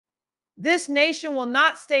This nation will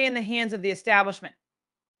not stay in the hands of the establishment.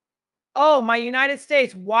 Oh, my United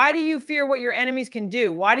States, why do you fear what your enemies can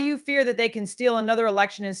do? Why do you fear that they can steal another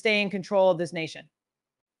election and stay in control of this nation?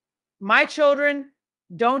 My children,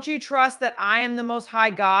 don't you trust that I am the Most High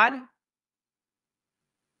God?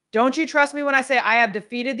 Don't you trust me when I say I have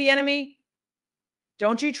defeated the enemy?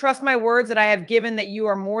 Don't you trust my words that I have given, that you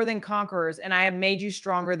are more than conquerors and I have made you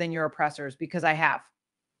stronger than your oppressors? Because I have.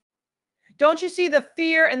 Don't you see the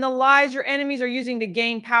fear and the lies your enemies are using to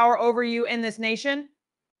gain power over you in this nation?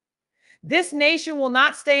 This nation will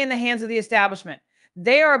not stay in the hands of the establishment.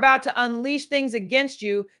 They are about to unleash things against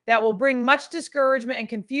you that will bring much discouragement and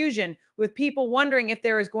confusion, with people wondering if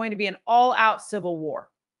there is going to be an all-out civil war.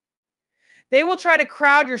 They will try to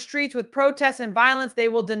crowd your streets with protests and violence. They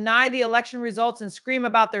will deny the election results and scream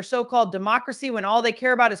about their so-called democracy when all they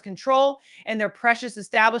care about is control and their precious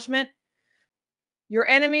establishment. Your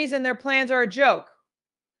enemies and their plans are a joke.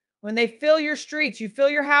 When they fill your streets, you fill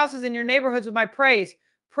your houses and your neighborhoods with my praise.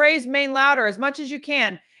 Praise main louder as much as you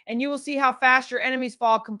can, and you will see how fast your enemies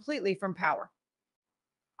fall completely from power.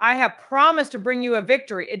 I have promised to bring you a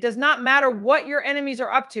victory. It does not matter what your enemies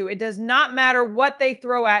are up to. It does not matter what they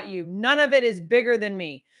throw at you. None of it is bigger than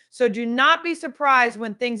me. So do not be surprised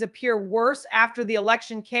when things appear worse after the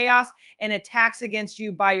election chaos and attacks against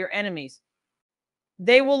you by your enemies.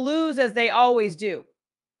 They will lose as they always do.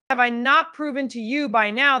 Have I not proven to you by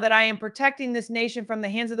now that I am protecting this nation from the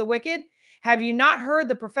hands of the wicked? Have you not heard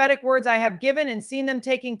the prophetic words I have given and seen them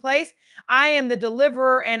taking place? I am the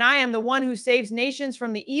deliverer, and I am the one who saves nations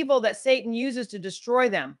from the evil that Satan uses to destroy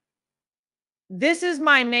them. This is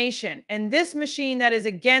my nation, and this machine that is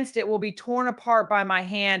against it will be torn apart by my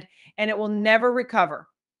hand, and it will never recover.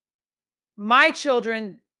 My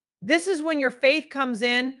children, this is when your faith comes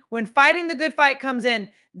in, when fighting the good fight comes in.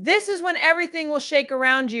 This is when everything will shake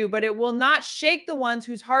around you, but it will not shake the ones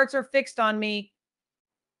whose hearts are fixed on me.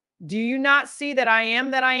 Do you not see that I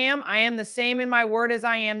am that I am? I am the same in my word as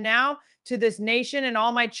I am now. To this nation and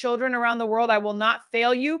all my children around the world, I will not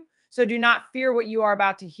fail you. So do not fear what you are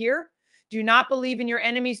about to hear. Do not believe in your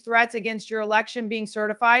enemies' threats against your election being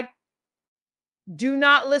certified. Do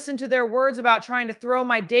not listen to their words about trying to throw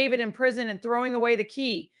my David in prison and throwing away the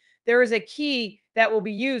key. There is a key that will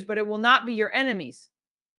be used, but it will not be your enemies.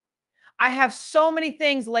 I have so many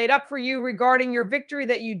things laid up for you regarding your victory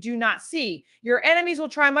that you do not see. Your enemies will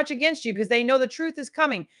try much against you because they know the truth is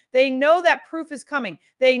coming. They know that proof is coming.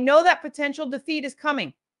 They know that potential defeat is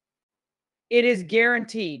coming. It is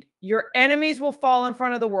guaranteed. Your enemies will fall in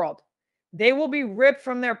front of the world. They will be ripped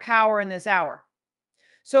from their power in this hour.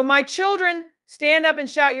 So my children, stand up and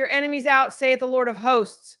shout your enemies out, saith the Lord of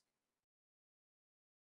hosts.